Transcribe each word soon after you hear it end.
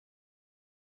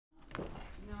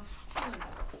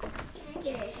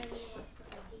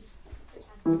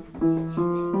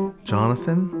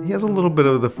Jonathan, he has a little bit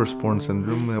of the firstborn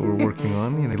syndrome that we're working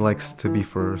on. He likes to be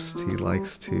first. He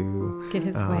likes to get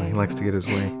his way. He likes to get his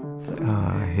way.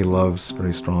 He loves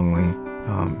very strongly.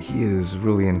 He is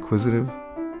really inquisitive.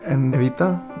 And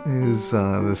Evita is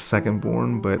the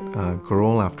second-born, but a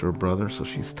girl after a brother, so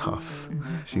she's tough.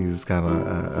 Mm-hmm. She's got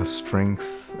a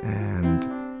strength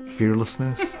and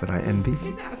fearlessness that I envy.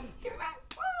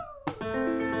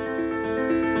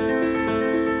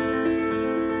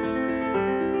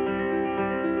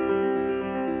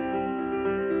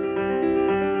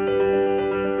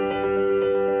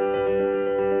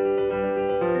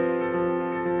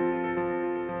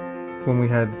 When we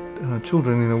had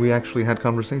children, we actually had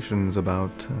conversations about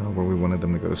where we wanted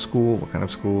them to go to school, what kind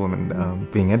of school. I mean,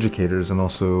 being educators and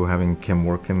also having Kim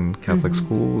work in Catholic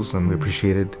schools, and we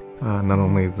appreciated not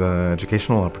only the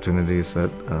educational opportunities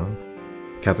that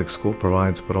Catholic school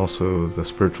provides, but also the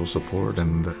spiritual support.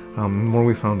 And the more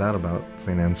we found out about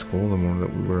St. Anne's School, the more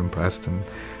that we were impressed and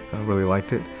really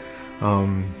liked it.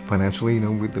 Financially,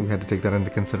 we had to take that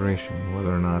into consideration,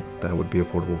 whether or not that would be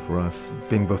affordable for us.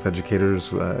 Being both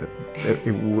educators,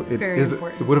 it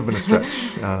would have been a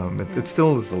stretch. It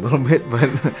still is a little bit,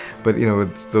 but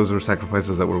those are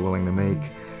sacrifices that we're willing to make.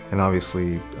 And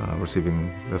obviously,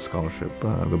 receiving the scholarship,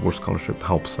 the Bourse Scholarship,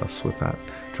 helps us with that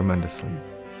tremendously.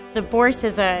 The Bourse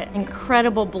is an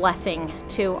incredible blessing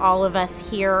to all of us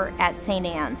here at St.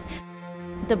 Anne's.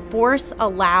 The Bourse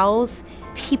allows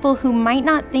people who might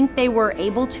not think they were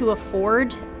able to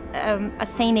afford a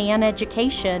St. Anne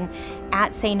education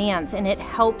at St. Anne's, and it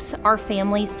helps our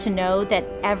families to know that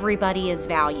everybody is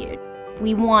valued.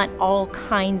 We want all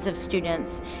kinds of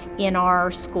students in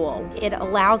our school. It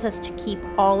allows us to keep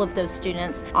all of those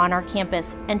students on our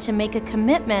campus and to make a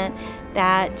commitment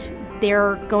that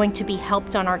they're going to be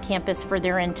helped on our campus for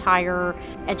their entire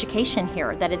education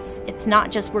here. That it's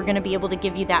not just we're going to be able to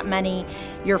give you that money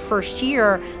your first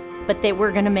year, but that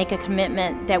we're going to make a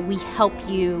commitment that we help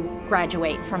you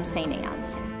graduate from St.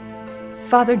 Anne's.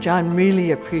 Father John really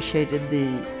appreciated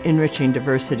the enriching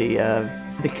diversity of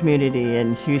the community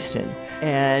in Houston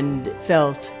and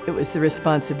felt it was the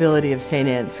responsibility of St.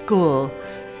 Anne's School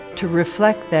to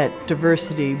reflect that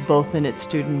diversity both in its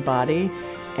student body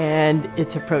and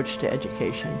its approach to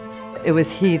education. It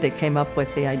was he that came up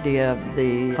with the idea of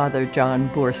the Father John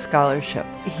Bourse Scholarship.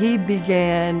 He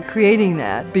began creating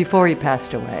that before he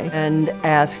passed away and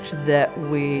asked that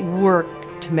we work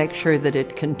to make sure that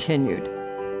it continued.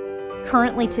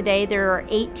 Currently today there are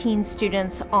 18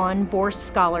 students on Bourse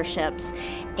scholarships,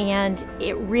 and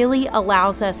it really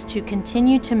allows us to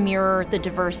continue to mirror the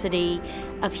diversity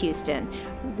of Houston.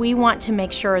 We want to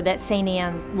make sure that St.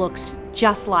 Anne's looks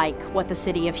just like what the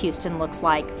city of Houston looks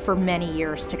like for many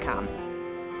years to come.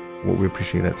 What we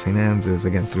appreciate at St. Anne's is,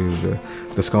 again, through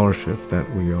the scholarship that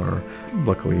we are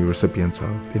luckily recipients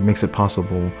of. It makes it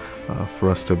possible for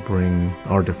us to bring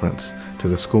our difference to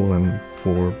the school and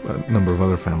for a number of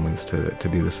other families to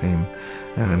do the same.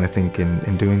 And I think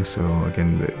in doing so,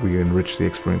 again, we enrich the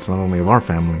experience not only of our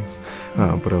families,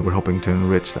 but we're helping to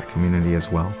enrich that community as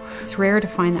well. It's rare to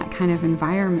find that kind of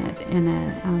environment in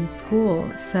a school,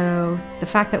 so the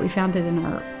fact that we found it in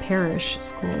our parish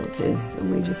school is,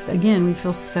 we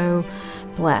feel so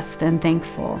blessed and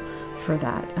thankful for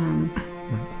that.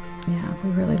 Yeah, we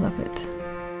really love it.